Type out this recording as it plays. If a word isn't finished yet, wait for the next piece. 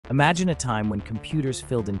Imagine a time when computers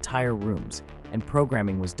filled entire rooms and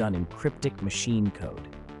programming was done in cryptic machine code.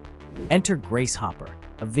 Enter Grace Hopper,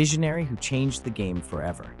 a visionary who changed the game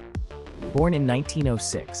forever. Born in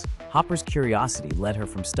 1906, Hopper's curiosity led her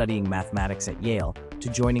from studying mathematics at Yale to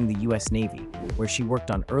joining the US Navy, where she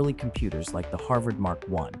worked on early computers like the Harvard Mark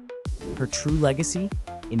I. Her true legacy?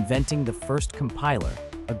 Inventing the first compiler,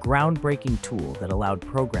 a groundbreaking tool that allowed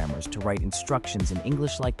programmers to write instructions in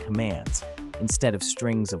English-like commands instead of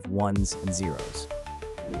strings of ones and zeros.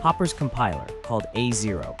 Hopper's compiler, called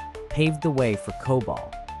A0, paved the way for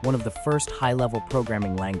COBOL, one of the first high-level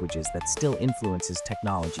programming languages that still influences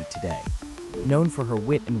technology today. Known for her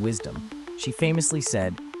wit and wisdom, she famously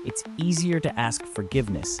said, "It's easier to ask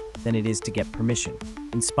forgiveness than it is to get permission,"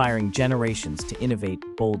 inspiring generations to innovate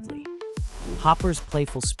boldly. Hopper's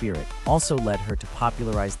playful spirit also led her to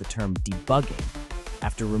popularize the term debugging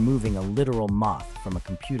after removing a literal moth from a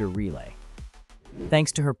computer relay.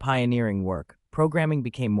 Thanks to her pioneering work, programming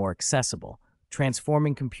became more accessible,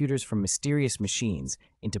 transforming computers from mysterious machines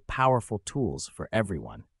into powerful tools for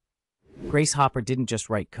everyone. Grace Hopper didn't just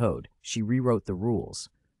write code, she rewrote the rules,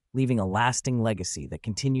 leaving a lasting legacy that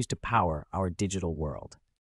continues to power our digital world.